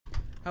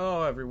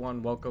Hello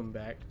everyone, welcome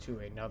back to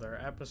another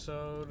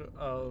episode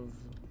of,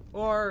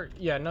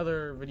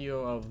 another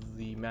video of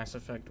the Mass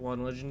Effect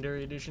 1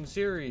 Legendary Edition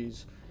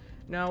series.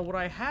 Now, what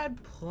I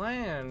had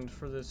planned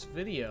for this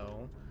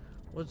video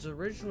was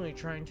originally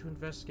trying to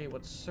investigate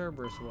what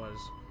Cerberus was.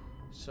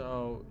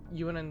 So,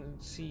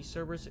 UNSC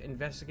Cerberus,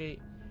 investigate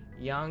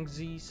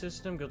Yangtze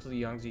system, go to the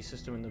Yangtze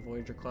system in the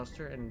Voyager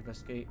cluster and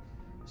investigate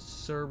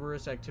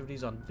Cerberus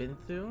activities on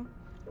Binthu.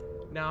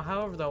 Now,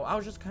 however, though, I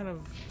was just kind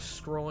of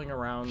scrolling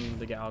around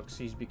the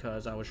galaxies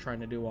because I was trying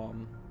to do,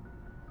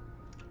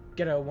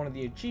 get one of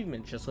the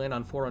achievements, just land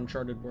on 4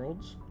 uncharted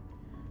worlds,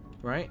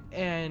 right?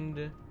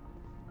 And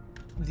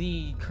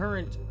the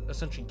current,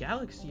 essentially,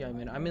 galaxy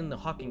I'm in the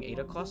Hawking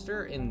Eta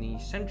cluster in the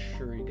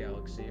Century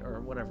Galaxy,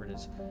 or whatever it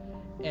is.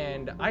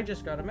 And I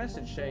just got a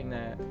message saying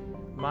that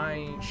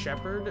my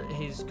Shepard,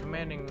 he's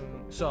commanding,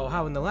 so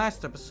how in the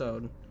last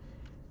episode,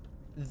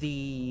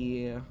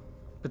 the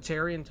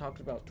Batarian talked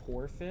about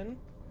Torfin.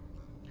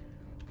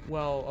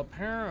 Well,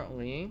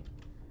 apparently,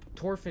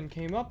 Torfin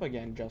came up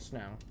again just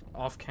now,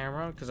 off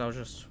camera, because I was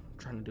just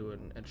trying to do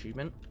an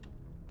achievement.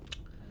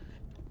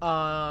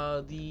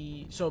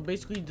 So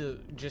basically the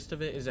gist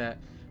of it is that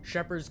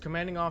Shepard's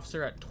commanding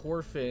officer at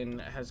Torfin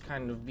has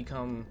kind of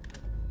become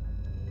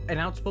an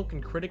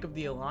outspoken critic of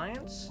the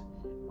Alliance,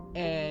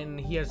 and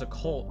he has a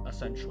cult,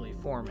 essentially,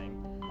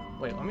 forming.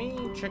 Wait, let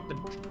me check the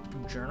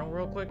journal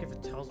real quick if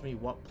it tells me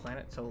what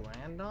planet to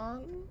land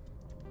on.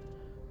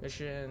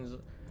 Missions.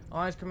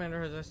 Alliance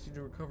commander has asked you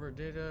to recover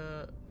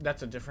data.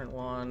 That's a different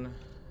one.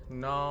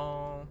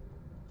 No.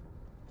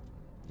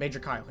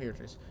 Major Kyle, here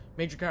it is.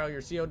 Major Kyle,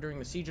 your CO during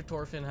the siege of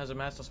Torfin has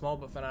amassed a small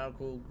but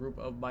fanatical group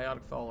of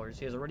biotic followers.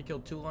 He has already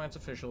killed 2 Alliance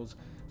officials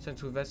sent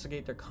to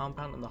investigate their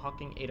compound in the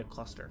Hawking Eta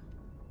cluster.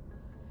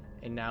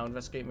 And now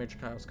investigate Major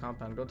Kyle's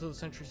compound. Go to the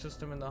Century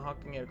system in the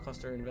Hawking Eta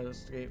cluster and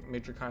investigate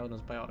Major Kyle and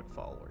his biotic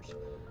followers.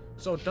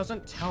 So it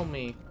doesn't tell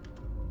me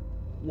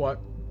what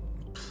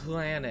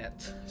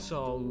planet.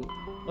 So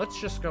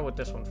let's just go with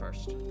this one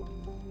first.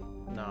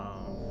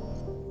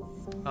 No.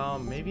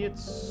 Maybe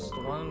it's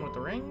the one with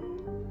the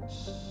rings?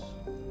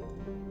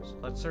 So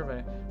let's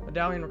survey.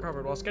 Medallion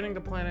recovered. While scanning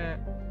the planet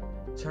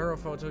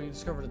Terraphoto, you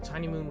discovered a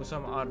tiny moon with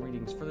some odd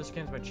readings. Further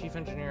scans by Chief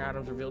Engineer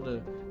Adams revealed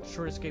a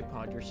short escape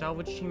pod. Your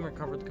salvage team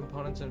recovered the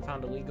components and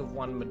found a League of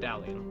One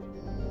medallion.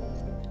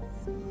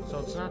 So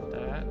it's not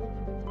that.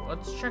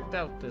 Let's check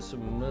out this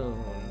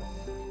moon.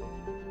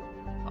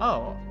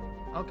 Oh,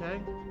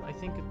 okay. I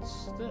think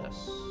it's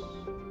this.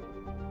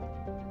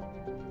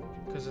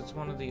 Because it's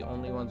one of the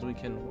only ones we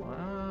can...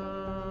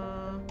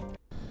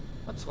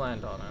 let's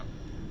land on it.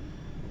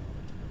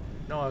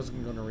 No, I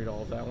wasn't going to read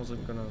all of that. I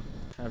wasn't going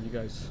to have you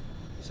guys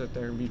sit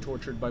there and be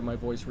tortured by my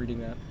voice reading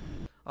that.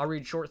 I'll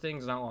read short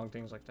things, not long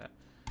things like that.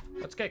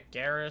 Let's get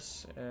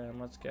Garrus, and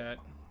let's get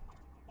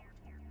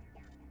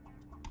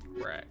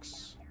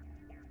Rex.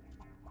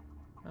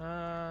 If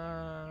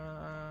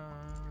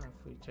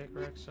we take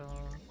Rex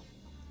off...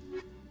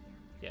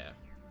 Yeah.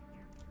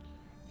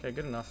 Okay,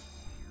 good enough.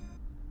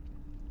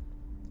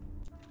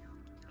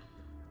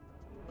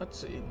 Let's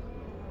see.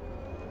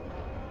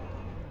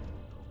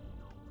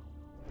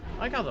 I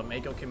like how the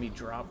Mako can be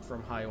dropped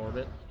from high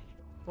orbit.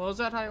 Well, is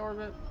that high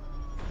orbit?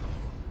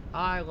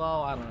 High,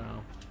 low, I don't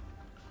know.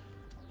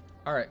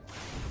 Alright.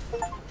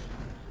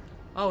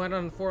 Oh, and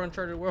on 4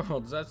 uncharted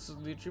worlds. That's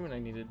the achievement I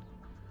needed.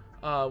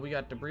 We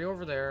got debris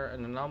over there,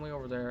 an anomaly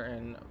over there,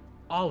 and...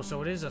 Oh,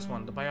 so it is this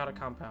one, the biotic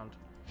compound.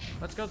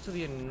 Let's go to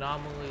the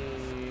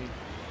anomaly...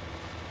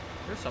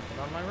 There's something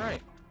on my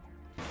right.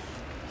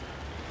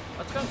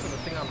 Let's go to the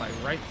thing on my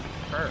right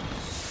first.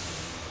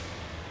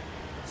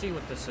 Let's see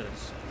what this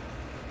is.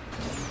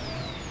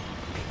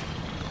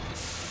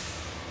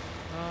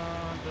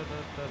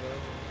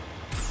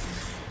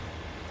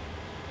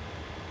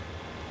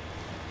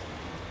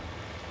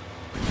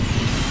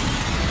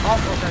 Oh,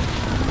 okay.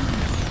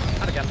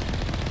 Not again.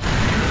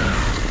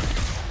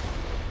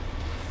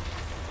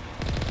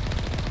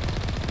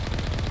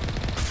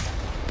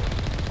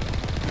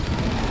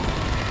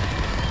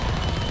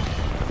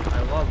 I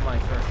love my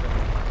first shot.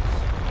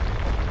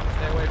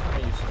 Stay away from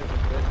me, you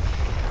stupid bitch.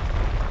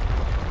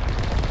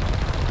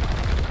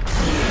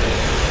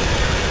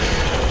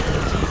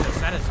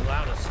 That is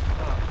loud as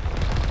fuck.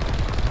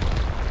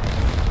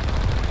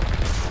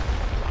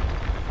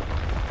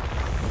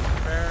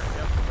 Fair,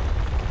 yep.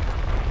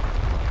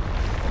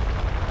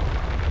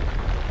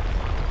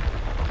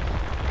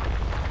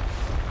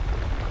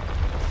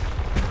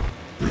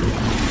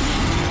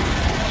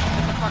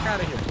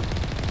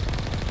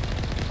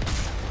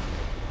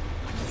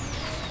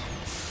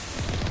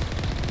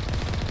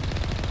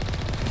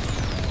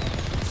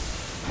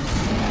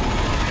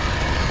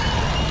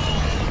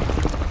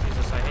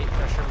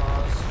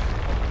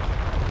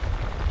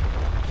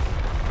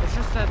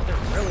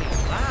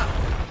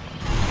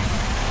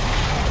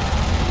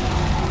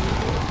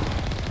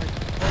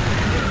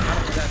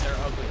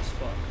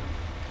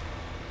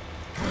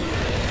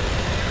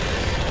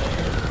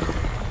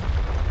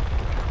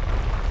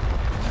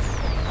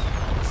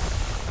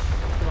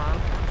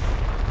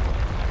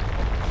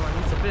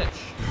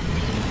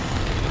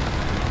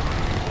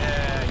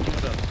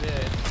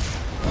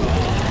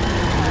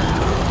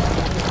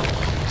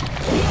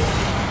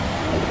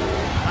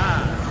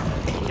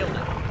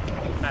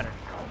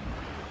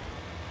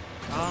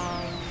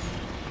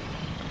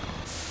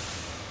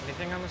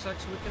 anything on this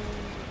X we can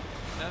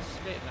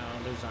investigate? No,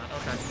 there's not.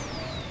 Okay.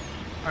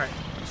 Alright,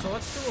 so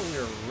let's do what we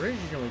were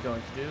originally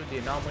going to do. The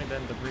anomaly,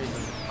 then debris,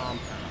 then the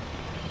compound.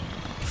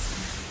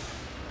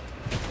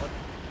 What?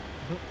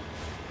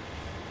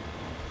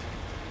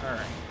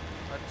 Alright,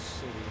 let's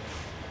see.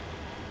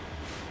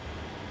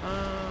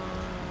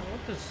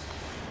 What does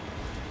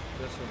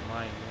this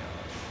remind me of?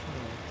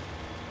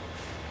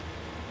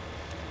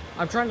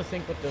 I'm trying to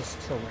think what this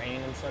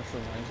terrain and such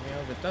reminds me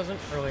of. It doesn't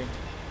really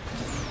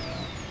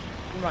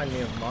remind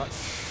me of much.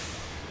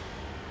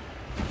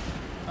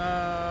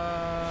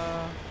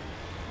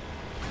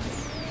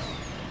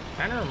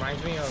 Kind of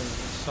reminds me of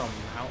some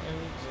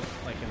mountains,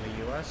 like in the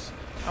U.S.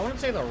 I wouldn't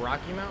say the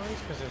Rocky Mountains,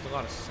 because there's a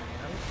lot of sand.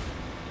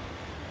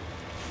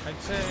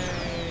 I'd say...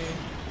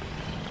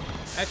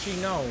 Actually,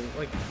 no.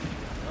 Like,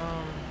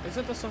 is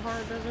it the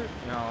Sahara Desert?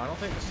 No, I don't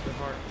think the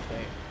Sahara...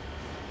 Okay.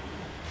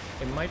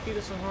 It might be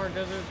the Sahara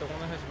Desert, the one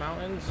that has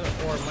mountains,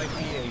 or it might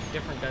be a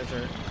different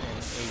desert in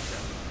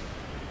Asia.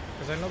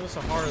 Because I know the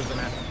Sahara is in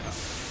Africa.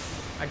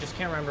 I just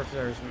can't remember if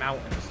there's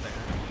mountains there.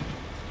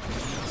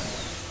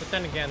 But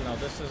then again, though,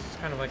 this is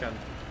kind of like a...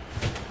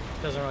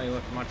 Doesn't really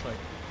look much like...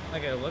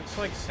 Like, it looks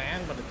like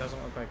sand, but it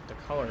doesn't look like the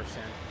color of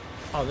sand.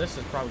 Oh, this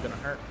is probably gonna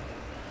hurt.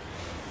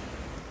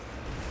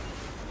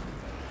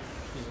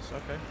 Jesus,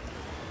 okay.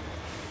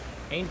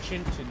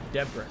 Ancient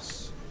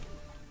Cerberus.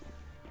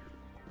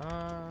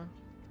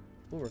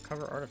 Ooh,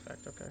 recover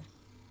artifact, okay.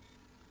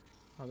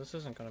 Oh, this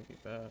isn't gonna be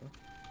bad.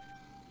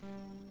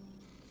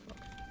 Fuck.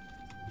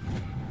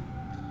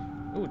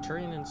 Ooh,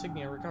 Turian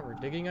insignia recovered.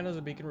 Digging under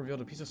the beacon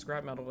revealed a piece of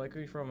scrap metal,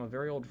 likely from a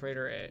very old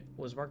freighter. It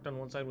was marked on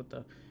one side with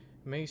the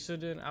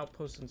Macedon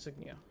outpost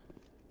insignia.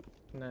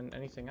 And then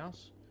anything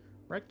else?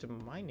 Wrecked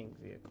mining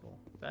vehicle.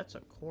 That's a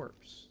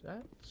corpse.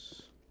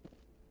 That's...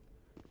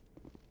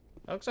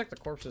 That looks like the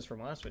corpses from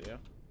last video.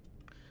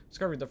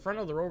 Discovered the front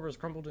of the rover is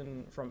crumpled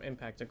in from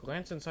impact. A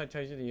glance inside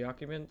tells you the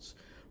occupants,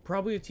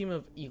 probably a team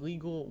of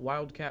illegal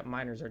wildcat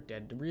miners, are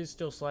dead. Debris is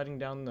still sliding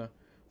down the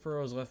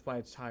furrows left by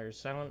its tires,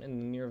 silent in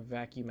the near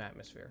vacuum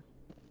atmosphere.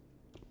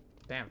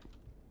 Damn.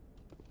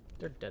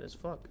 They're dead as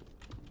fuck.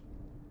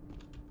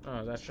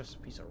 Oh, that's just a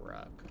piece of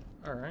rock.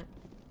 Alright.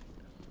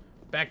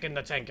 Back in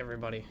the tank,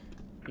 everybody.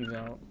 Even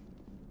though...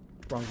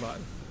 Wrong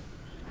button.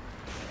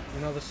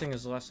 You know, this thing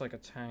is less like a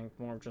tank,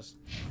 more of just...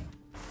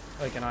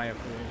 like an IFU.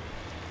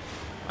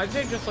 I'd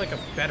say just like a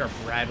better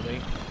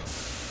Bradley.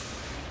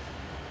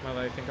 Now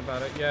that I think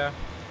about it, yeah.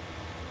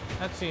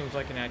 That seems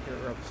like an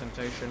accurate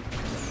representation.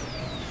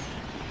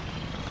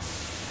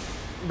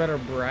 Better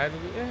Bradley?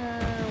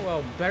 Yeah,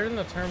 well, better in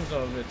the terms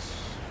of its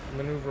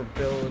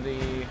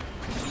maneuverability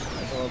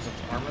as well as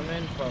its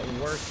armament, but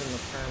worse in the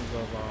terms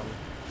of,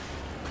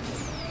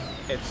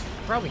 its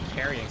probably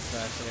carrying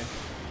capacity.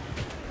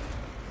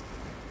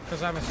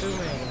 Because I'm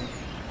assuming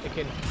it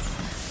can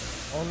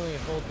only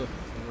hold the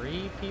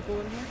 3 people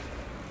in here?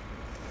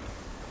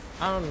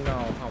 I don't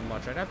know how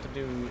much. I'd have to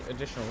do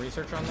additional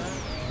research on that,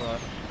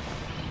 but...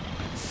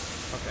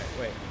 Okay,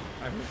 wait.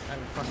 I'm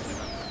fucking it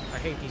up. I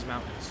hate these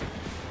mountains.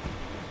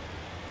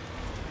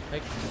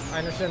 Like, I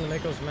understand the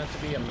Mako's meant to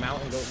be a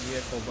mountain goat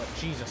vehicle, but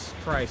Jesus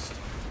Christ.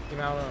 The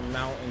amount of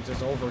mountains is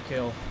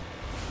overkill.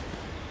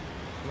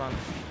 Come on.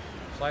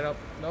 Slide up.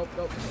 Nope,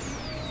 nope.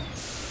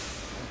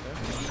 Okay.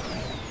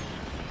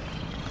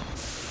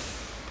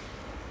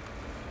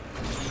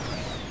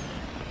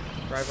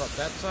 Drive up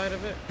that side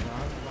of it. Come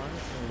on, come on.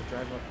 Can we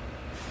drive up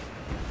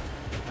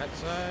that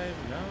side?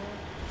 No.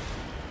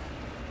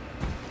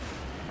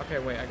 Okay,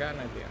 wait. I got an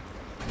idea.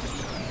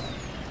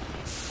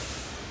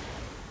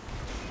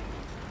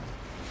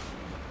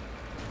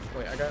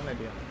 Wait, I got an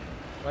idea.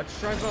 Let's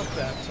drive up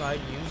that side.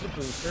 Use the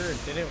booster.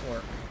 It didn't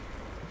work.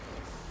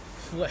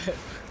 Flip.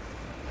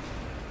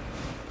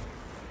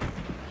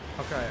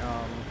 Okay,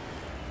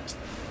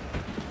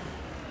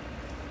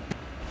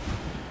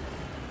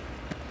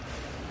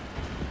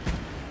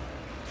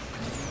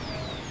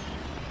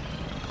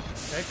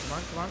 Okay, come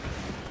on, come on.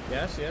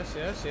 Yes, yes,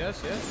 yes,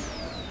 yes, yes.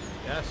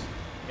 Yes.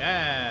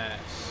 Yes.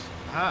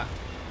 Aha.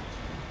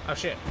 Oh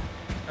shit.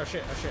 Oh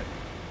shit, oh shit.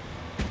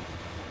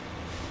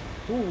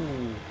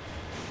 Ooh.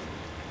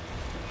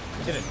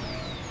 We did it.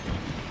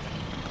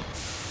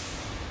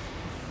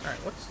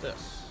 Alright, what's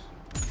this?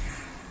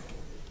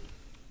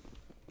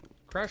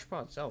 Crash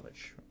pod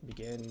salvage.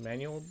 Begin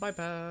manual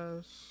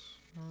bypass.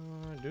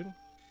 Dude.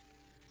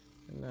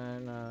 And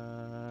then,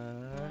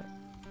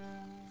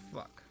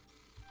 fuck.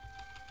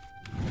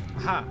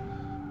 Aha!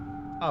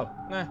 Oh,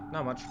 nah,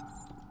 not much.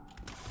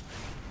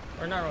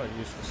 Or not really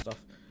useful stuff.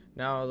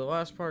 Now, the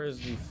last part is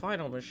the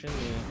final mission,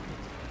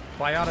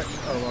 the biotic,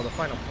 oh, well, the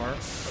final part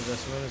of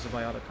this moon is the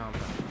biotic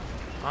compound.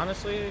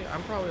 Honestly,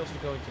 I'm probably also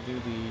going to do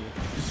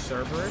the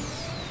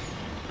Cerberus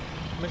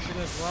mission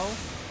as well,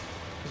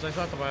 because I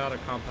thought the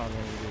biotic compound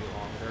one would be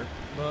longer,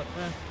 but,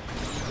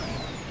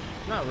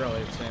 not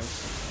really, it seems.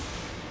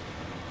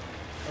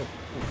 Oh,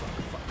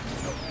 fuck.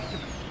 Oh,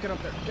 get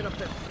up there, get up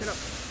there, get up.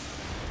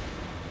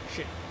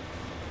 Shit.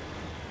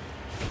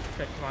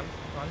 Okay, come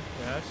on,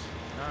 yes.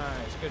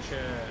 Nice, good shit.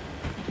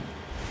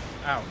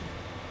 Ow.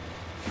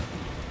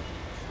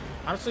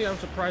 Honestly, I'm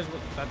surprised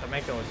that the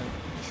Mako isn't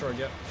destroyed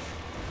yet.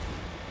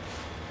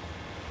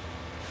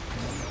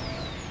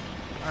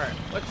 Alright,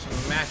 let's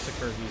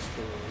massacre these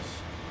fools.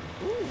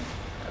 Ooh,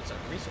 that's a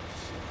resource.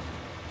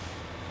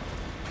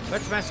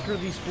 Let's massacre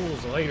these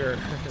fools later.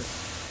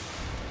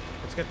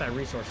 Let's get that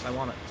resource. I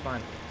want it. It's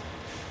mine.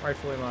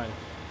 Rightfully mine.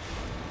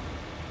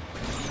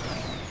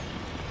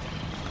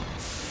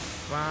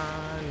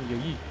 Fine.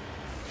 Yee.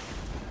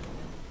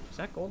 Is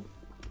that gold?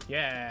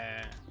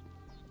 Yeah.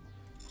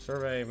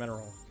 Survey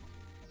mineral.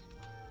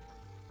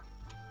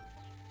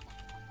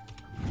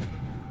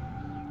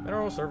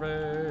 Mineral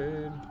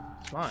surveyed.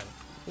 It's mine.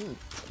 Ooh,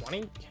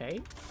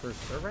 20k for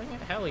surveying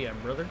it? Hell yeah,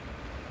 brother.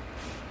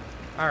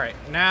 Alright,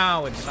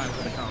 now it's time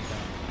for the compound.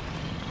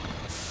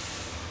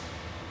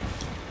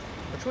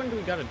 Which one do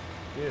we gotta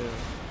do?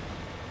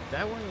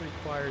 That one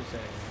requires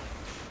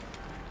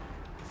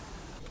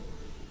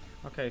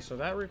a... Okay, so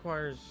that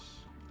requires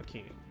a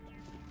key.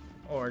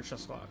 Or it's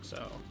just locked,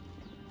 so...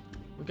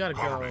 We gotta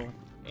go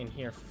in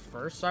here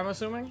first, I'm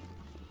assuming?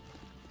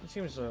 It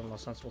seems the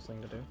most sensible thing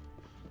to do.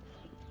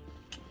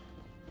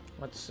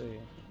 Let's see.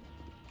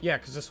 Yeah,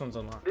 because this one's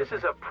unlocked. This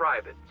is a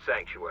private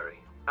sanctuary.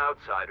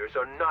 Outsiders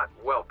are not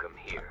welcome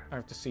here. I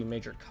have to see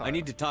Major Kyle. I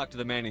need to talk to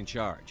the man in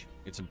charge.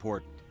 It's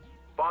important.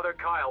 Father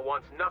Kyle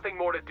wants nothing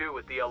more to do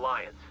with the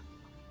Alliance.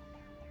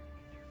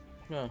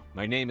 No.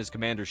 My name is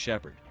Commander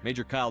Shepard.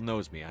 Major Kyle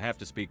knows me. I have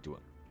to speak to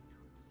him.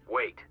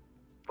 Wait.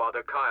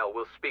 Father Kyle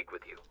will speak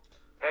with you.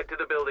 Head to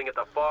the building at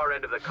the far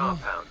end of the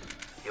compound.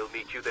 He'll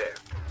meet you there.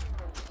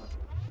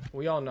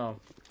 We all know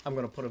I'm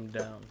gonna put him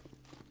down.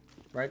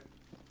 Right?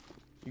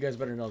 You guys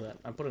better know that.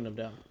 I'm putting him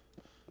down.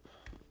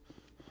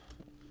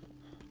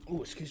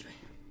 Ooh, excuse me.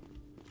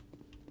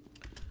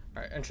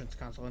 Alright, entrance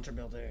console, enter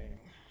building.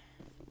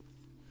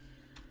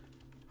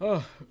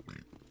 Oh.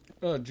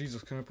 Oh,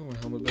 Jesus, can I put my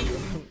helmet back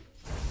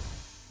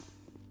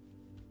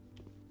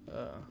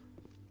on?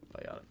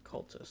 Biotic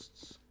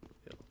cultists.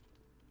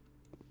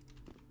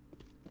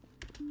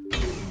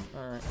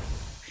 Alright.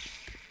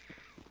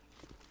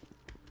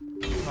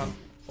 Come on.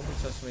 Open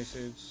sesame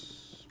seeds.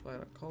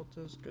 Biotic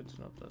cultists. Good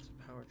to know that's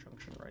a power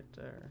junction right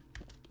there.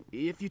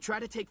 If you try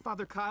to take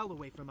Father Kyle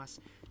away from us,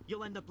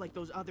 you'll end up like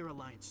those other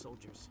Alliance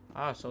soldiers.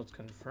 Ah, so it's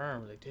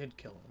confirmed they did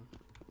kill him.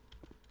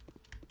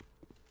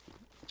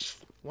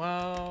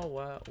 Wow,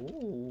 wow.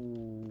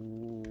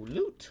 Ooh,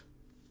 loot.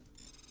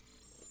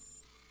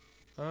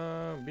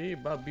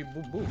 Beep, bop, beep,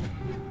 boop, boop.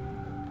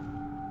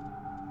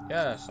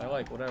 Yes, I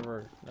like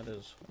whatever that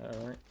is.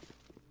 Alright.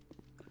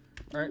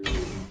 Alright.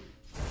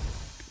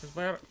 Where's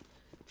my...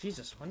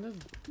 Jesus, when did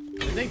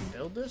they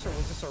build this, or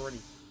was this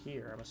already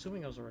here? I'm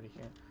assuming it was already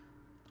here.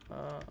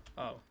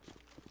 Oh.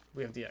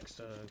 We have the X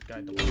to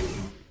guide the way.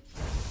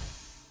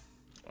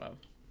 Wow.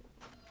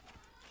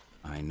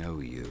 I know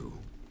you,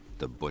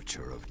 the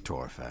Butcher of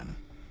Torfan.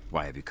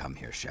 Why have you come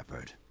here,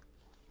 Shepard?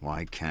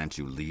 Why can't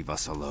you leave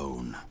us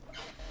alone?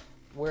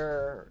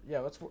 Where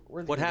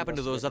What happened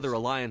to those other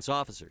Alliance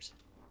officers?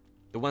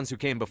 The ones who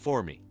came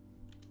before me?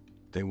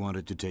 They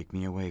wanted to take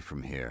me away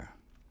from here.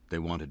 They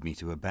wanted me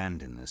to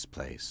abandon this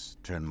place,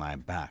 turn my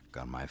back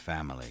on my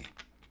family.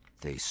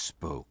 They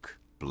spoke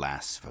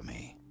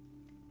blasphemy.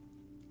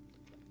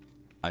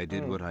 I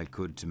did what I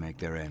could to make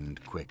their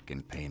end quick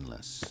and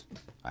painless.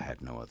 I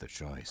had no other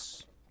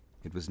choice.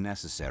 It was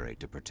necessary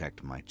to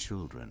protect my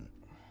children.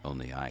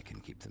 Only I can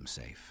keep them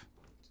safe.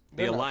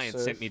 The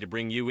Alliance sent me to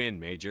bring you in,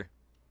 Major.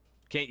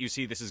 Can't you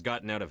see this has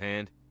gotten out of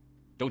hand?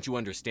 Don't you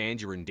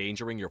understand you're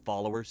endangering your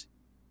followers?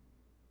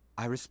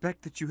 I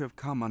respect that you have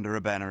come under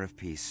a banner of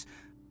peace,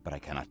 but I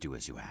cannot do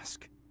as you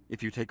ask.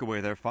 If you take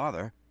away their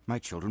father, my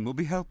children will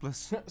be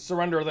helpless.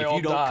 Surrender, or they all die.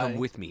 If you don't come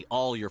with me,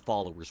 all your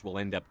followers will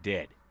end up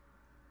dead.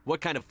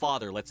 What kind of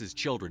father lets his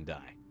children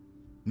die?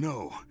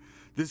 No,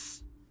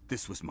 this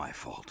was my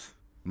fault.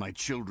 My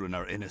children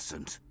are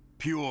innocent,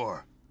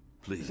 pure.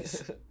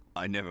 Please,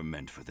 I never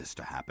meant for this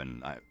to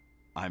happen.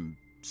 I'm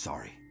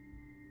sorry.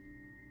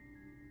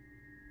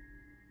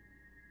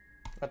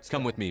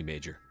 Come with me,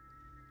 Major.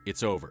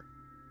 It's over.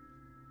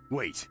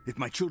 Wait, if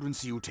my children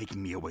see you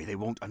taking me away, they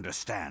won't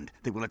understand.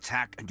 They will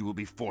attack and you will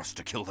be forced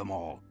to kill them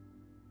all.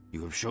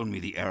 You have shown me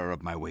the error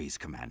of my ways,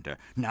 Commander.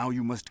 Now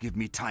you must give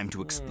me time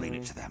to explain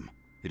it to them.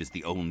 It is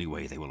the only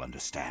way they will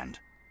understand.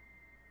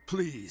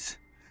 Please,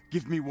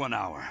 give me 1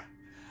 hour.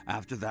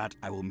 After that,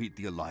 I will meet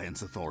the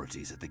Alliance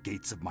authorities at the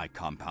gates of my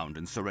compound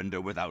and surrender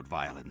without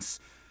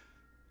violence.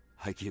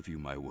 I give you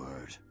my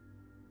word.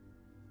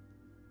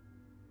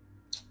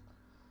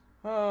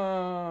 I'm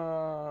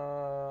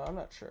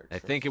not sure. I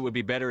think it would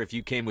be better if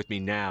you came with me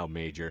now,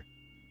 Major.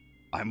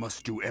 I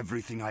must do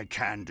everything I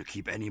can to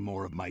keep any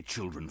more of my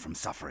children from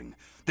suffering.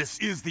 This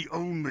is the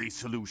only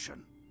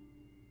solution.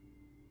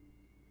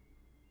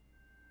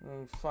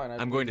 Fine.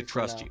 I'm going to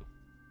trust you.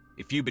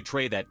 If you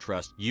betray that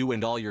trust, you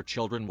and all your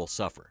children will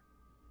suffer.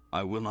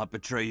 I will not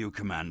betray you,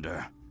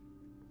 Commander.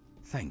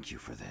 Thank you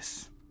for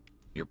this.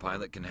 Your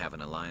pilot can have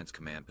an Alliance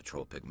Command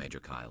Patrol pick Major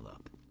Kyle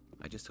up.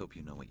 I just hope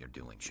you know what you're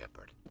doing,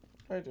 Shepard.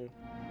 I do.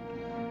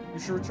 You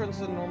should return to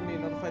the Normandy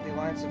and notify the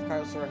Alliance of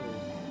Kyle's surrender.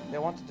 They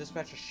want to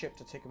dispatch a ship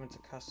to take him into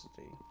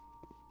custody.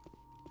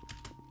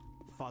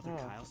 Father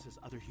Kyle says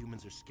other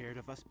humans are scared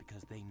of us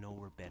because they know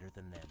we're better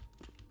than them.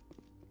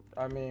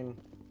 I mean...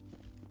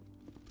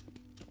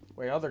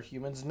 Wait, other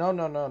humans? No,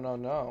 no, no, no,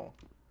 no.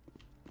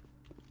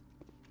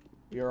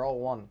 We are all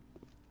one.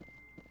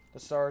 The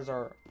stars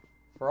are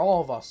for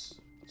all of us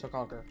to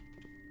conquer.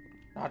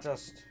 Not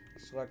just a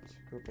select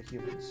group of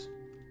humans.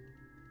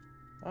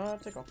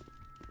 Take off.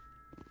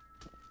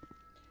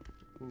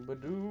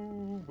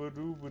 Badoo,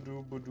 badoo,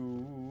 badoo,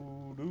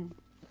 badoo, doo,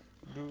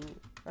 doo.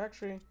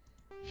 Actually,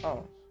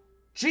 oh.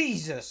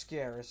 Jesus,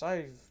 Garrus,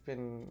 I've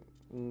been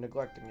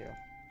neglecting you.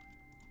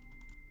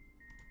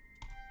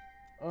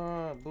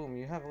 Boom,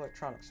 you have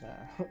electronics now.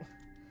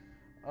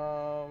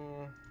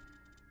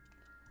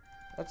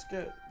 Let's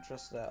get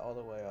just that all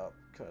the way up,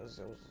 because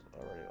it was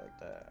already like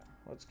that.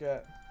 Let's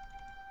get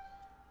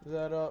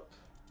that up.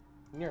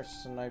 Near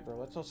sniper,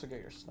 let's also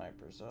get your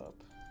snipers up.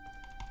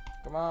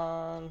 Come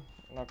on.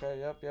 Okay,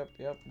 yep.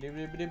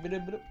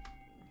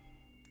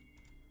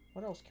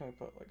 What else can we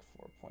put like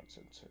 4 points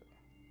into?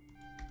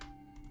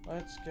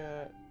 Let's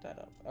get that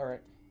up. Alright.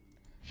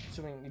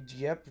 Assuming,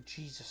 yep,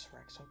 Jesus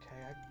Rex,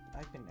 okay.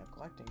 I've been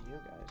neglecting you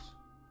guys.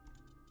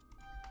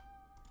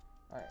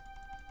 Alright.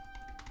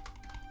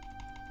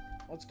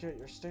 Let's get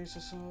your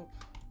stasis up.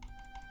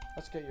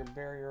 Let's get your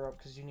barrier up,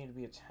 because you need to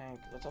be a tank.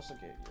 Let's also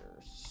get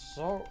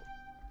your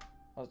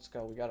Let's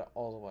go, we got it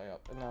all the way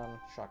up. And then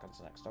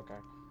shotgun's next, okay.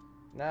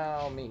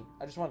 Now me.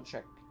 I just want to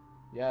check.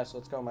 Yes,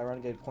 let's go. My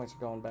renegade points are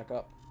going back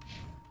up.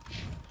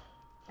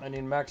 I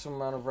need maximum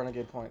amount of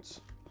renegade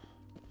points.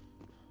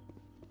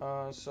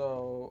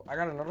 So I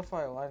gotta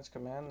notify Alliance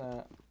Command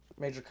that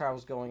Major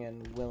Kyle's going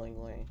in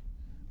willingly.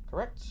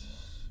 Correct?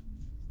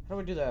 How do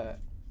we do that?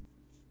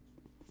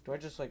 Do I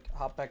just like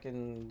hop back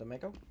in the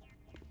Mako?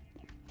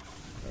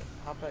 Okay,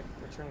 hop back,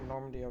 return to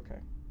Normandy, okay.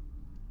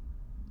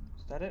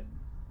 Is that it?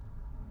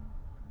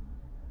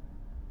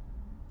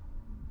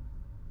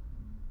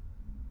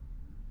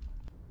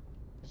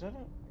 Is that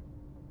it?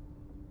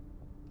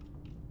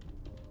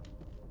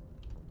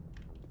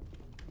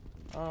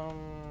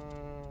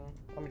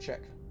 Let me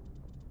check.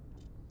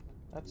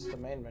 That's the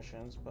main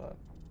missions, but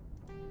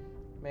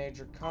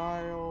Major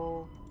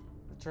Kyle,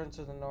 return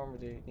to the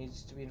Normandy,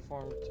 needs to be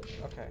informed.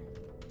 Okay.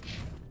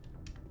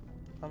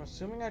 I'm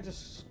assuming I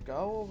just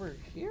go over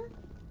here?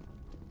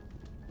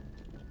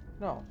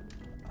 No.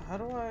 How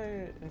do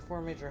I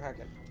inform Major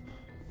Hackett?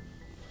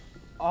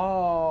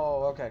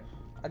 Oh, okay.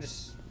 I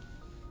just...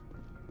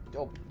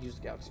 Oh, use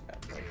the galaxy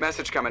map.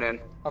 Message coming in.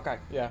 Okay,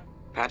 yeah.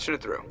 Patching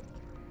it through.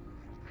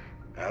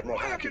 Admiral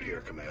Hackett here,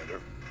 Commander.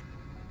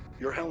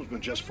 Your helmsman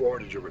just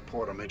forwarded your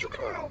report on Major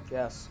Kyle.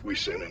 Yes. We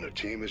sent in a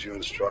team as you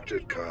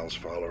instructed. Kyle's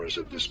followers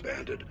have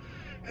disbanded,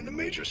 and the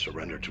Major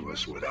surrendered to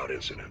us without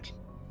incident.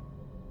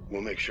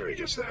 We'll make sure he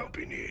gets the help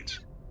he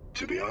needs.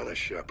 To be honest,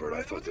 Shepard,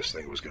 I thought this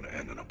thing was going to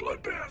end in a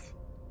bloodbath.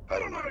 I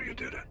don't know how you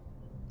did it.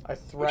 I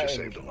threatened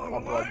saved a lot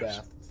of bloodbath.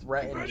 lives.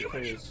 Threatened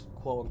his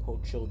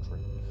quote-unquote children.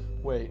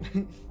 Wait.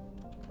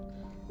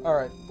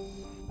 Alright.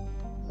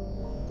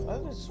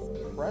 That is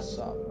press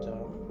up,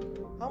 dumb.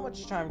 How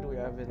much time do we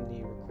have in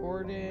the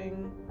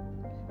recording?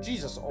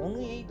 Jesus,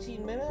 only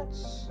 18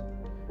 minutes?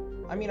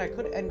 I mean, I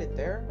could end it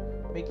there,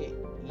 make it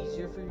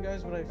easier for you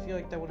guys, but I feel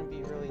like that wouldn't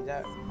be really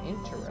that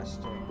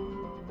interesting.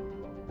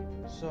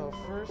 So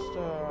first,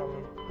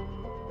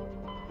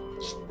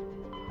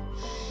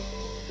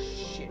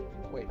 shit.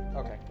 Wait,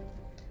 okay.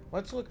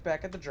 Let's look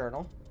back at the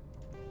journal,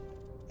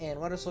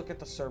 and let us look at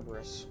the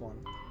Cerberus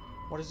one.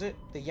 What is it?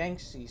 The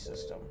Yangtze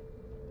system.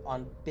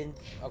 On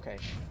okay.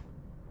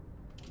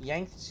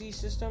 Yangtze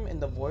system in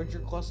the Voyager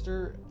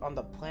cluster on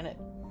the planet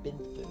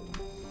Binthu.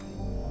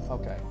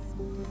 Okay.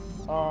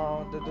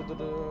 So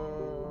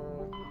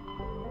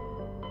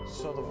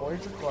the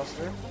Voyager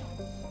cluster.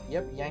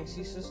 Yep,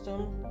 Yangtze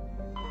system.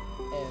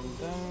 And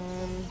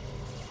then...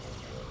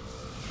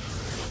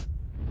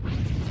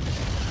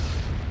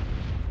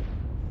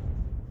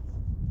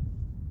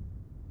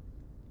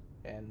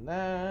 And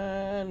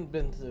then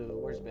Binthu.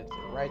 Where's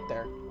Binthu? Right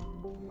there.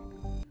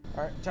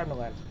 Alright, time to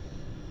land.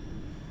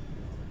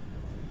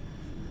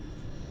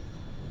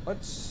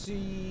 Let's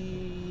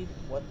see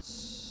what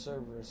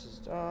Cerberus is.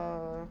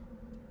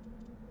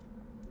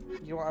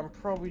 You know, I'm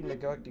probably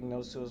neglecting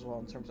those two as well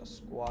in terms of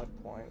squad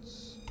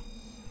points.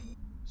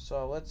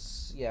 So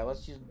let's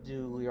just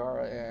do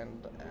Liara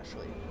and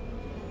Ashley.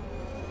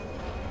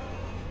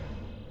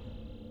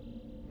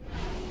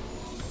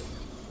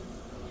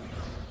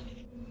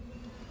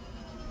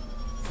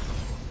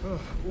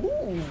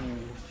 Ooh,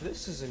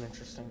 this is an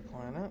interesting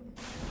planet.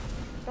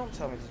 Don't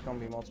tell me there's gonna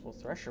be multiple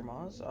Thresher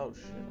mods. Oh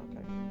shit,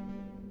 okay.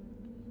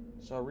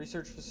 So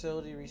research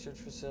facility,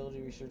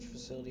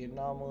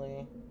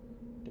 anomaly,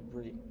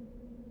 debris.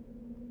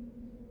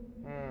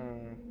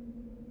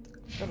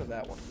 Let's go to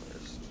that one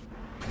first.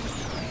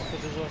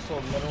 Because there's also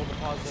a mineral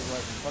deposit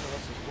right in front of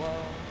us as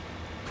well.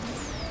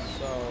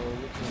 So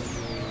we can do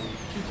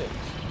two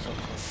things,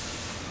 essentially.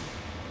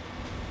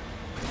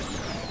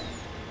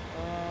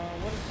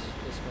 What is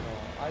this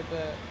mineral? I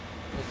bet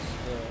it's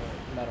the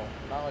metal.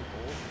 Not like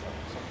gold, but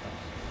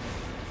sometimes.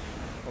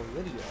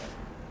 Iridia.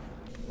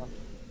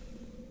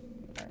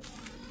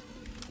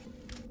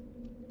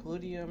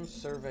 Palladium,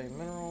 survey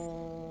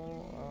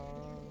mineral.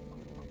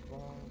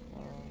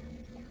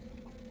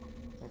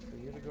 Wait for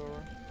you to go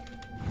around.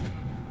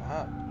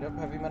 Ah, yep,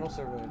 heavy metal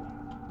survey.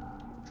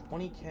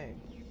 20k.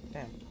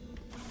 Damn.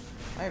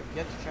 I have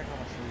yet to check how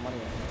much money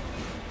I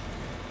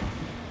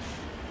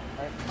have.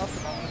 Alright, up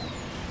and on.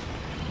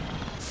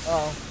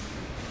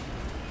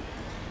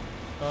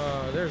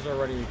 Oh. There's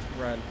already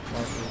red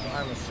markers,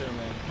 I'm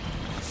assuming.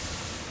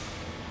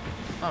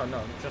 Oh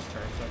no, just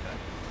turns, okay.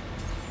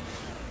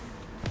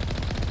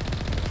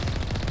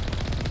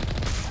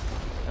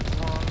 That's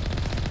long.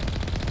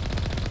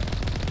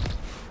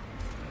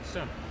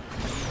 Soon.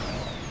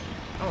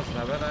 That wasn't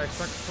that bad. I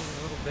expected something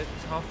a little bit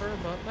tougher,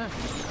 but eh.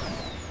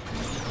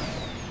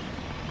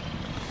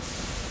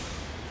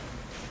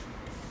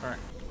 Alright.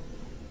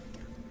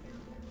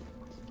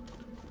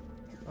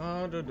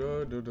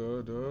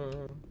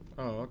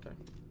 Oh, okay.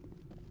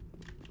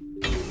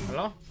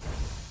 Hello?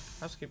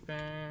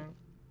 Housekeeping.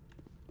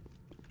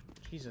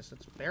 Jesus,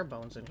 it's bare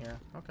bones in here.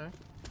 Okay.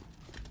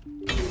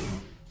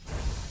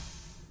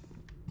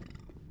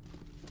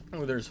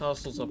 Oh, there's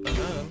hostels up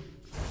ahead.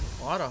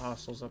 A lot of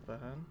hostels up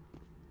ahead.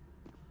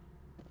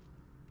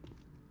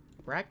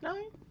 Pt.9?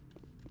 Is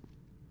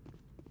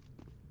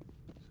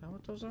that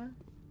what those are?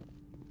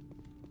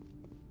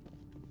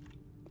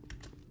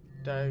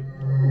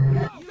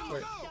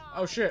 Wait.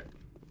 Oh shit.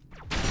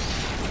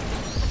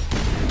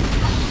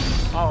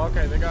 Oh,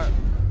 okay. They got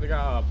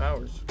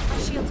powers. My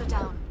shields are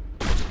down.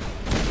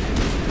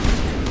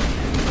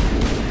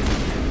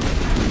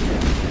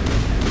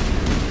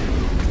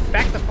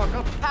 Back the fuck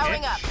up.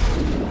 Powering bitch. up.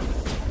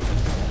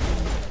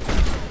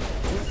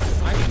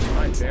 I need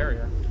my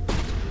barrier.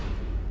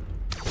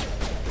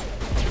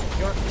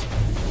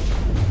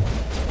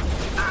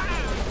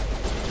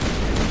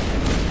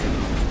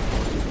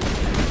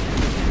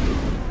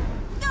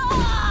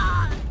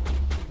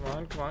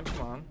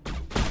 Come on.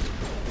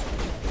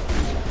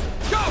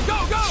 Go!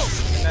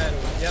 And then,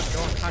 yep,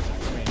 go in contact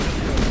with me.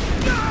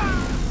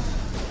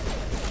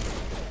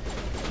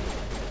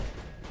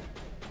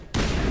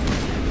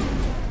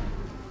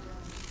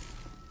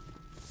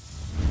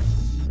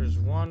 There's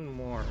one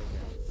more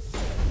again.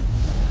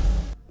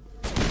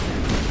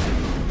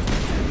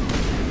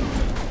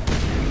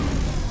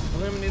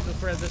 Eliminate the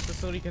threat. This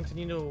facility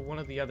continue to one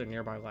of the other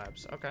nearby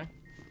labs. Okay.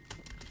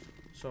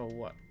 So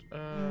what?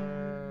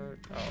 Oh,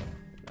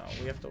 no,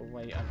 we have to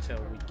wait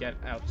until we get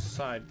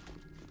outside.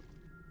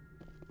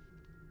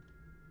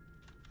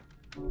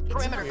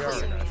 Perimeter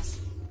clear.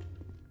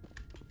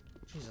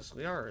 Jesus,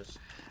 Liara is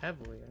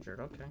heavily injured.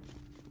 Okay.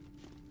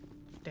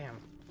 Damn.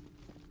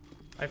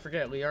 I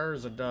forget, Liara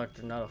is a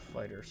doctor, not a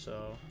fighter,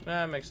 so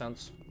that makes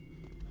sense.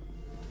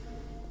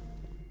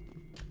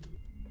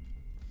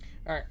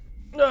 Alright.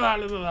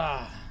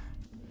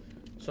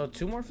 So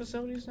 2 more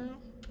facilities now?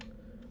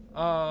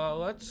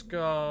 Let's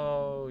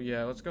go...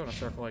 Yeah, let's go in a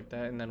circle like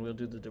that, and then we'll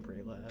do the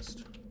debris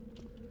last.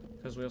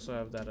 Because we also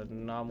have that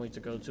anomaly to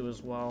go to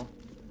as well.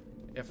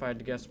 If I had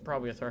to guess,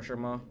 probably a Thresher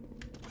Maw.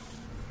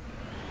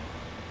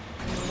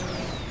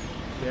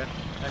 Yeah,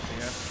 actually,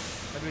 yeah.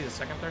 That'd be the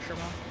second Thresher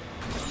Maw.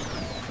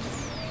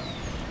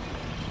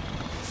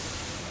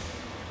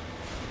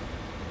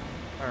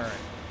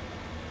 Alright.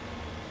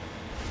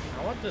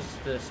 Now, what does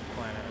this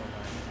planet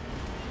remind me?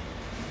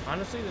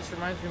 Honestly, this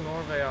reminds me more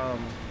of a,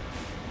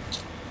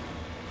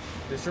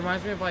 This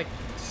reminds me of, like,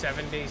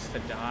 7 Days to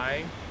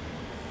Die,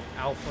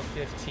 Alpha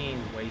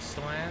 15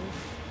 Wasteland.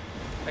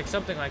 Like,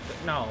 something like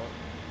that. No.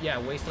 Yeah,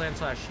 Wasteland /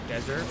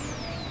 Desert.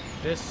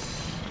 This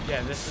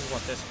is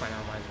what this planet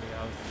reminds me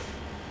of.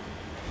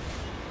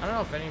 I don't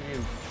know if any of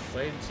you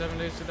played 7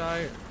 Days to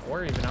Die,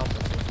 or even Alpha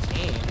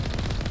 15.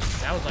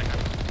 That was, like,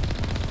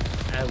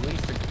 at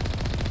least I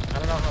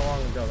don't know how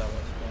long ago that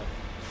was, but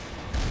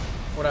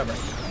whatever.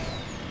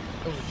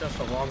 It was just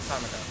a long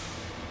time ago.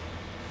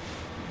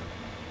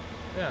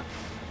 Yeah.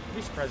 I'd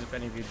be surprised if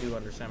any of you do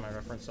understand my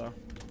reference, though.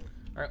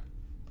 Alright.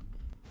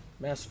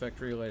 Mass Effect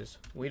relays.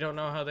 We don't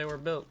know how they were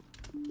built.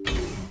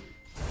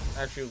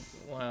 Actually,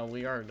 well,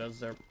 Liara does.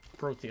 They're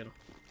Prothean.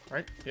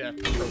 Right? Yeah,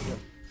 Prothean.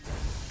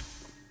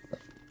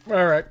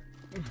 Alright.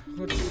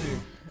 Let's see.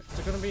 Is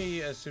it gonna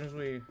be as soon as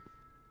we...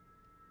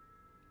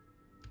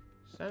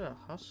 Is that a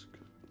husk?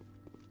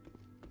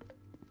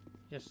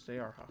 Yes, they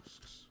are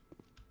husks.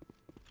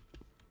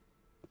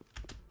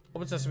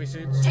 Open sesame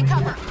seeds. Take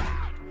cover.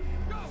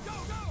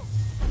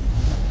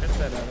 Get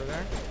that out of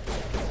there.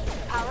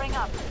 Powering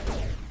up.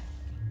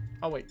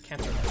 Oh wait,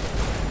 cancer.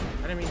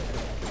 I didn't mean to.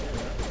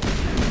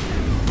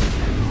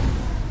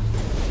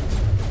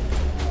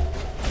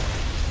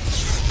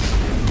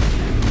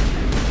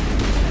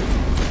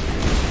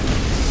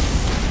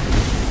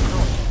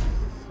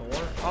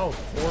 Oh,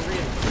 4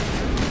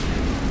 reinforcements.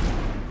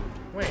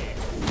 Wait.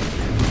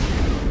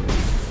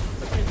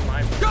 That means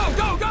my... Go!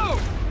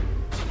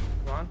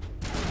 Come on.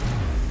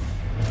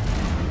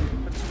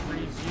 Let's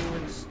freeze you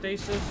in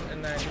stasis,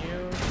 and then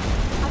you...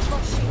 I've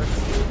got shields.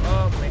 Lift you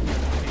up, make you a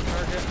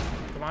target.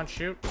 Come on,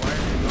 shoot. Fire.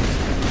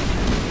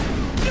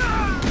 Go!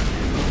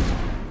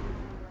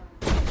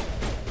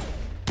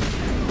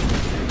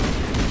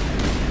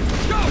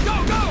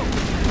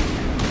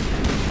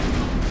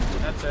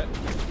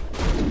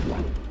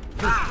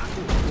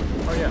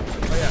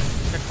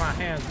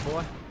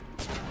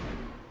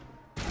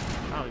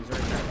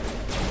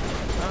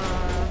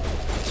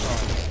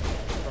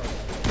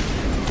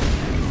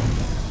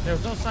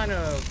 There's no sign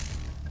of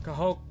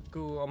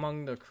Kahouku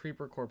among the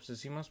creeper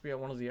corpses. He must be at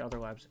one of the other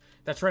labs.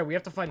 That's right, we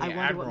have to find the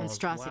Admiral. I wonder what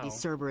monstrosity as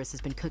well. Cerberus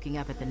has been cooking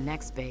up at the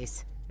next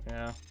base.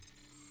 Yeah.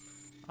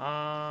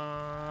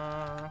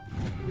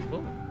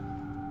 Boom.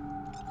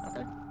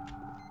 Okay.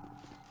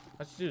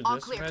 Let's do All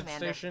this clear, med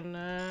Commander. station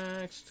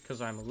next, because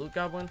I'm a loot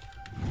goblin.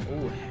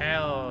 Oh,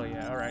 hell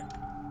yeah, alright.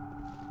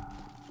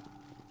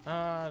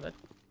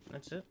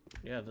 That's it?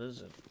 Yeah, this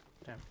is it.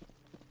 Damn.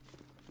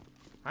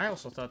 I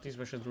also thought these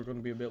missions were going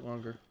to be a bit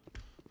longer.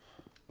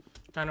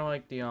 Kind of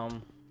like the,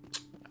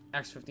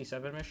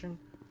 X-57 mission.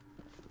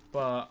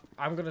 But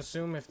I'm going to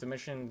assume if the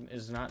mission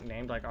is not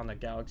named, like, on the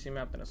galaxy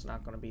map, then it's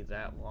not going to be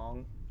that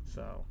long.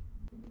 So...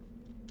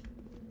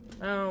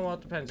 Oh, well,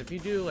 it depends. If you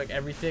do, like,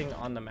 everything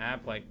on the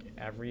map, like,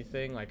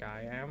 everything, like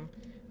I am,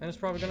 then it's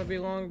probably going to be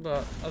long,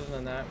 but other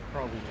than that,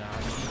 probably not.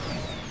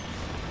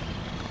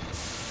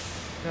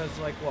 Because,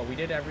 like, well, we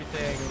did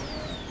everything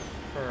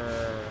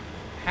for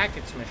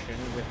Hackett's mission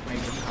with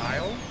Major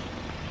Kyle.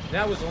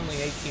 That was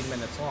only 18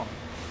 minutes long.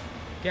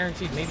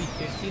 Guaranteed maybe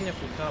 15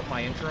 if we cut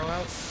my intro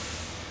out.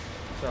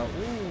 So,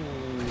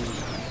 ooh,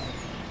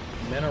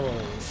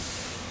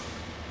 minerals.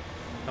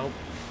 Nope.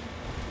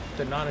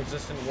 The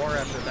non-existent war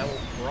effort, that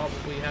will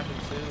probably happen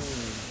soon.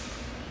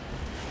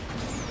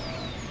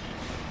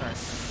 Alright.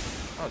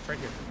 Oh, it's right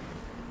here.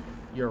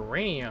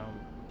 Uranium.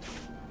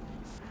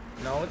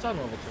 No, it's on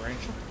level terrain.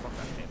 Shut the fuck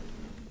up, dude.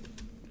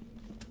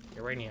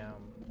 Uranium.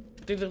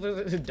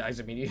 It dies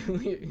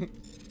immediately.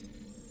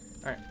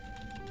 Alright.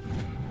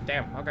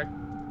 Damn, okay.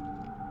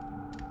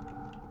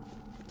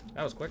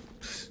 That was quick.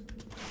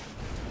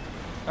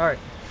 Alright.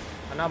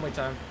 Anomaly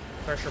time.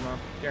 Pressure mode.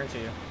 Guarantee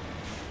you.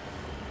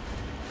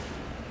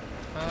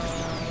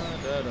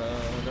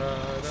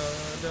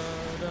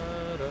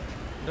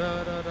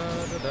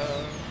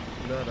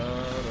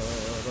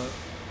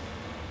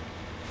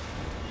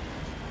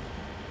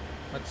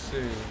 Let's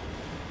see.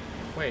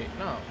 Wait,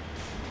 no.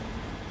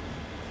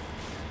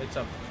 It's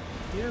up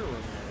here with me.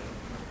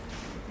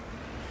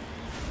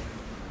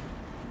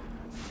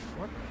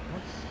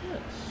 What's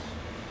this?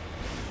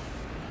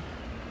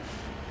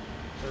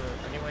 Is there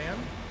any way in?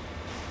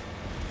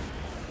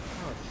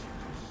 Oh,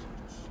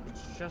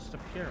 it's just a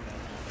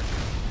pyramid.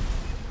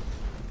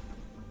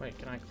 Wait,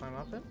 can I climb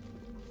up it?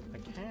 I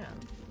can.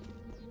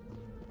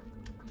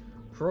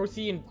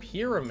 Prothean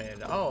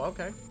Pyramid. Oh,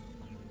 okay.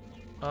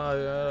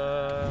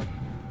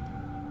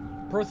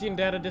 Prothean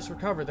data disk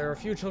recovered. There are a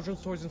few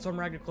children's toys and some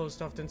ragged clothes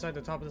stuffed inside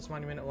the top of this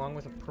monument along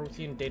with a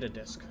Prothean data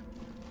disk.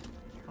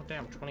 Oh,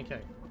 damn,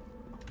 20k.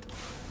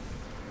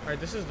 Alright,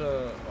 this is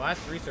the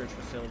last research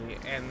facility,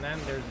 and then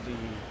there's the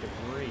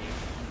debris.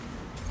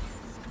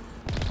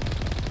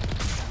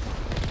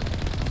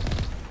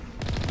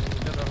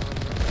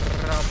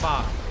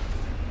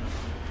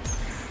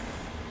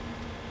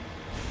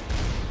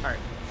 Alright.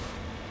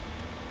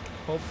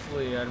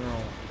 Hopefully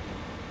Admiral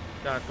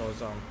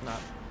Kahouku's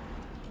not,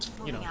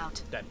 you know,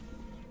 dead.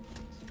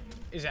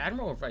 Is it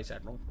Admiral or Vice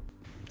Admiral?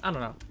 I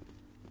don't know.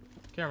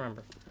 Can't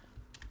remember.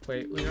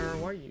 Wait, Leonardo,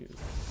 why are you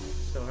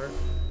still hurt?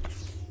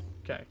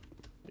 Okay.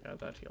 Yeah,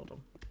 that healed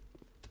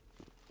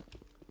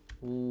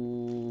him.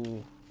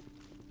 Ooh.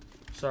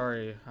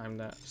 Sorry, I'm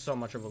that so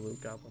much of a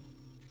loot goblin.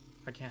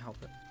 I can't help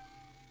it.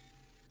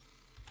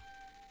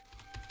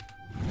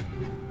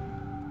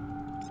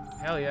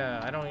 Hell yeah,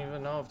 I don't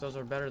even know if those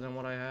are better than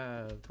what I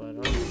have, but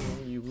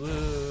you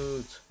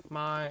loot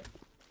my...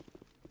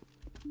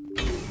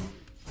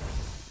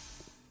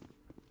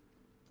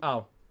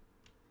 Oh.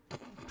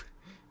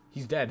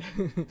 He's dead.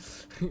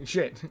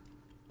 Shit.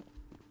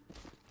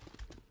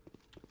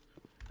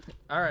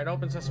 Alright,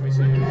 open sesame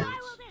seeds. Get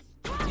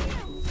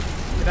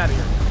out of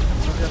here.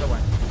 Go the other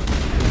way.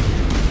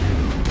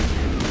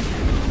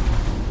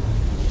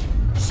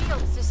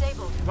 Shields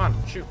disabled. Come on,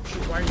 shoot.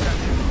 Why are you not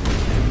shooting?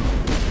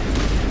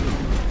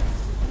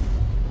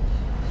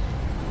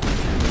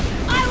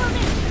 I will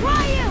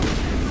destroy you!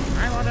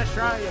 I will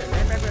destroy you.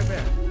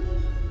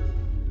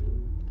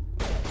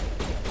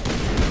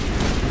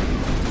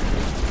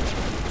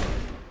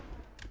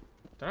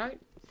 Did I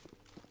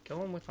kill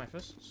him with my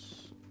fists?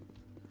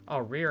 Oh,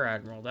 Rear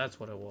Admiral, that's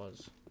what it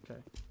was.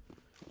 Okay.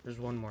 There's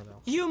one more,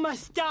 though. You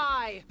must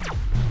die!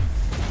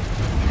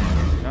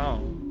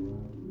 No.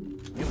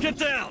 You get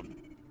down!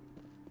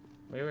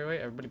 Wait.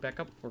 Everybody back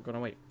up. We're gonna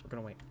wait.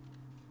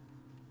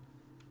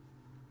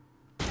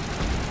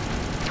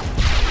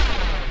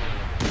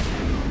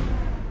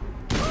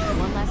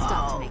 One last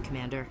stop to make,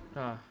 Commander.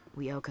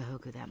 We owe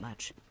Kahouku that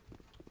much.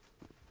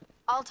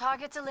 All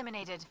targets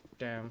eliminated.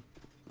 Damn.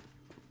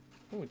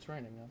 Oh, it's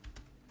raining now.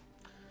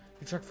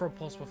 You check for a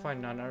pulse but find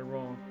none.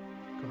 Admiral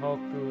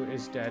Kahouku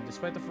is dead.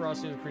 Despite the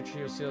ferocity of the creature,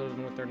 he was sealed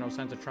with there are no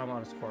signs of trauma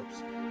on his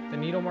corpse. The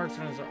needle marks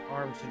on his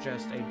arm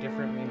suggest a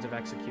different means of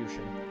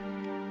execution.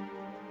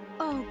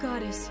 Oh,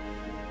 Goddess.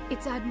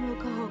 It's Admiral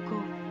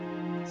Kahouku.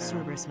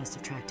 Cerberus must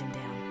have tracked him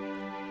down.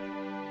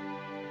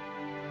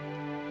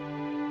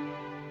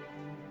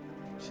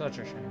 Such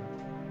a shame.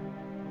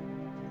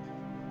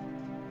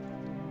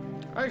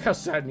 I like how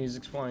sad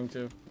music's playing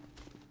too.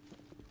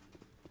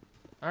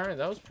 Alright,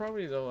 that was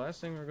probably the last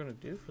thing we're gonna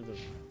do for the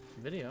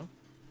video.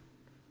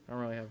 I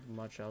don't really have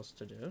much else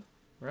to do.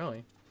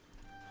 Really.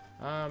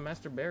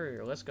 Master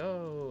Barrier, let's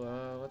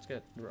go. Let's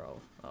get Row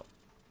up.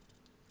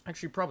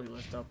 Actually, probably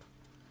lift up.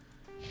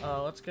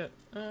 Let's get,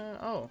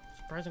 oh,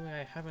 surprisingly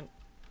I haven't,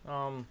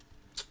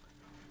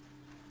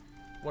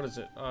 what is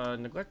it?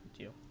 Neglected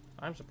you.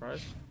 I'm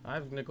surprised.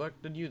 I've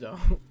neglected you, though.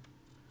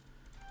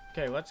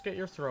 Okay, let's get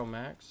your throw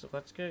max.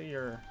 Let's get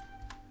your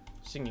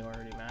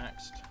singularity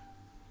maxed.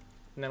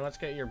 And then let's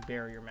get your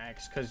barrier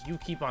max, because you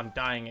keep on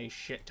dying a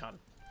shit ton.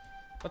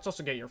 Let's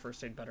also get your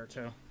first aid better,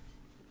 too.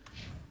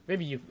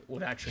 Maybe you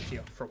would actually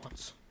heal for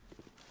once.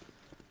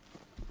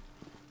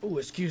 Ooh,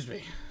 excuse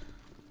me.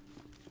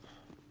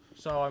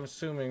 So I'm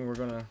assuming we're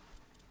gonna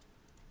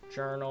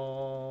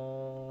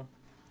journal.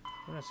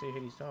 I'm gonna say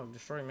Hades dog.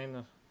 Destroy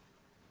main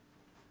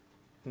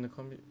in the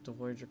Columbia, the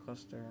Voyager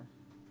cluster.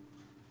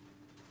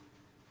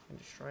 And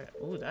destroy it.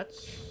 Ooh,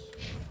 that's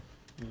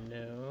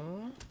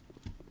no.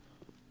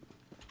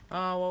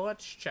 Well,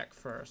 let's check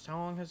first. How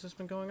long has this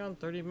been going on?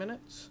 30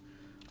 minutes?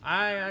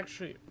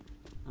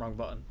 Wrong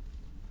button.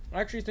 I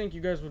actually think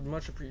you guys would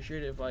much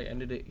appreciate it if I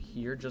ended it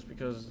here, just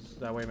because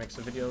that way it makes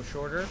the video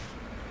shorter.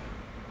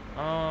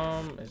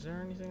 Is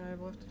there anything I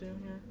have left to do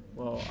here?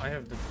 Well, I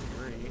have the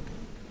debris.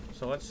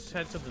 So let's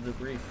head to the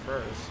debris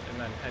first, and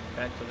then head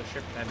back to the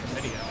ship to end the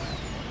video.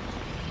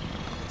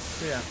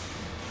 So yeah,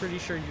 pretty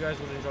sure you guys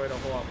would enjoy it a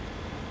whole lot.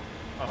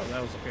 Oh,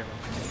 that was a pyramid.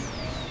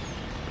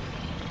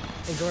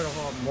 Enjoy it a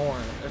whole lot more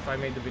if I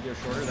made the video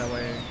shorter. That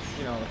way,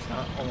 you know, it's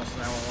not almost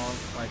an hour long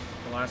like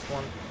the last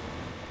one.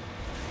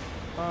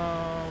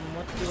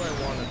 What do I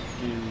want to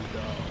do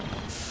though?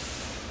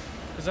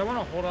 Because I want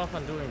to hold off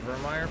on doing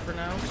Vermeer for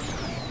now.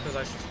 Because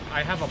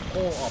I have a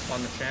poll up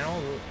on the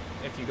channel.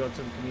 If you go to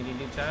the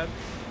community tab,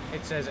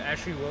 it says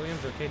Ashley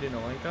Williams or Katie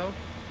Nolenko.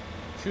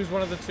 Choose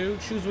one of the two.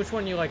 Choose which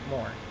one you like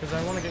more. Because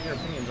I want to get your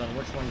opinions on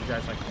which one you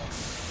guys like more.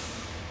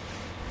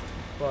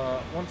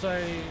 But once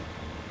I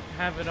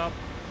have it up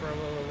for a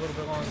little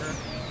bit longer,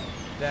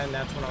 then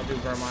that's when I'll do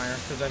Vermeer.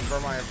 Because then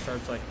Vermeer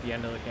starts like the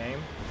end of the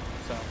game.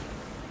 So,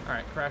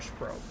 alright, crash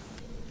probe.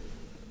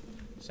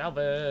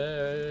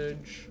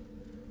 Salvage.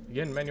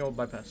 Begin manual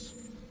bypass.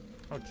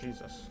 Oh,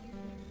 Jesus.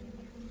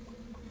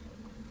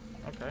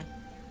 Okay.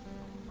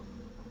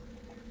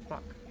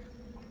 Fuck.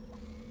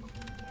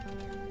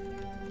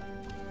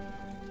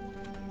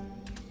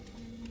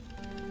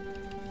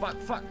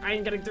 Fuck, I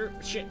ain't getting through.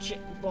 Shit,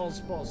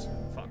 balls.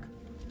 Fuck.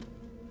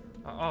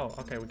 Oh,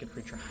 okay, we could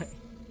retry.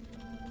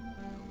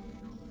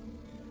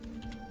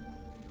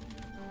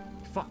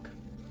 Fuck.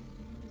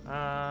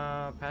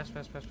 Pass.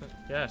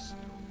 Yes.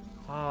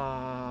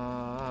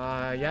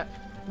 Yeah.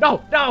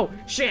 No!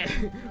 Shit!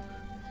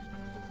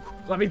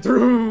 Let me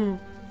through!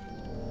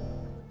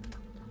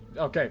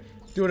 Okay,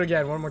 do it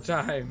again, one more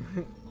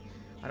time.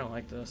 I don't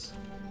like this.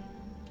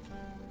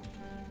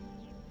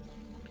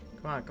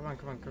 Come on.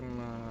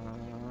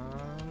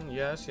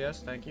 Yes,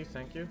 thank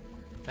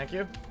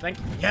you.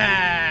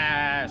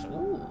 Yes!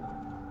 Ooh.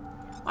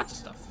 Lots of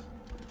stuff.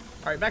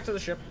 Alright, back to the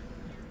ship.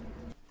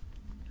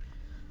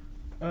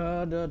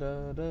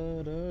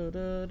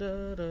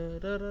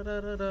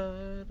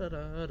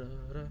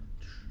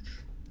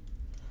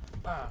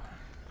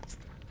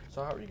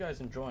 So how are you guys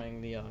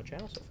enjoying the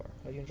channel so far?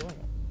 How are you enjoying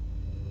it?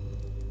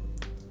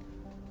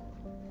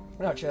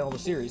 Not channel, the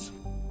series.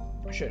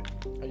 Shit.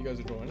 Are you guys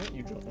enjoying it? You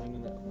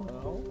enjoying it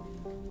well?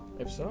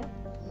 If so,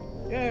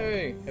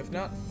 yay! If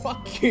not,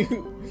 fuck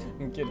you!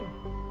 I'm kidding.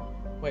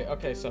 Wait,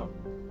 okay, so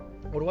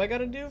what do I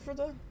gotta do for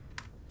the...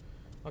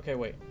 Okay,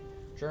 wait.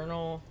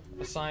 Journal,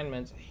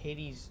 assignments,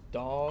 Hades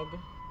dog.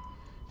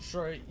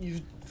 Sure,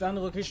 you found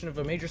the location of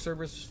a major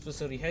Cerberus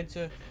facility. Head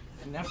to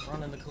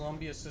Nephron in the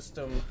Columbia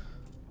system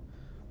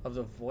of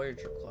the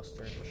Voyager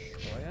cluster.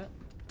 Destroy it.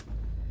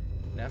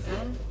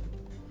 Nephron?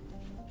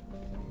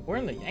 We're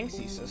in the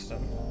Yangtze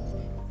system.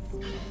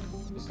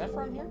 Is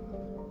Nephron here?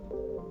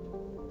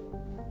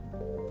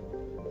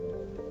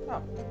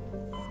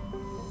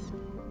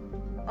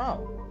 Oh.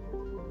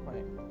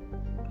 Wait.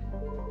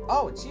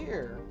 Oh, it's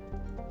here.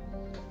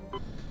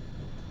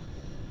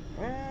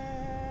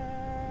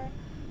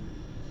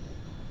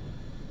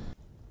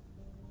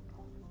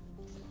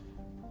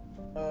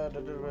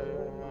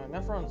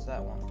 Nephron's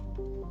that one.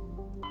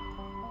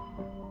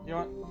 You know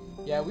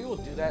what? Yeah, we will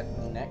do that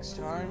next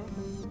time.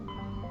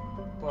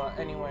 But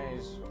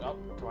anyways, oh,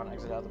 come on,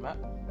 exit out of the map.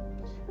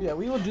 Yeah,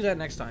 we will do that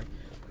next time.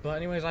 But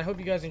anyways, I hope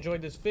you guys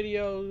enjoyed this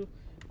video.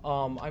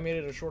 I made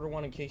it a shorter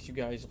one in case you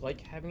guys like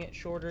having it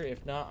shorter.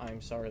 If not,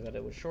 I'm sorry that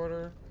it was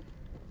shorter.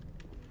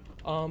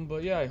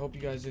 But yeah, I hope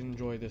you guys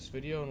enjoyed this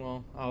video, and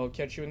well, I'll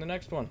catch you in the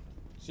next one.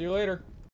 See you later.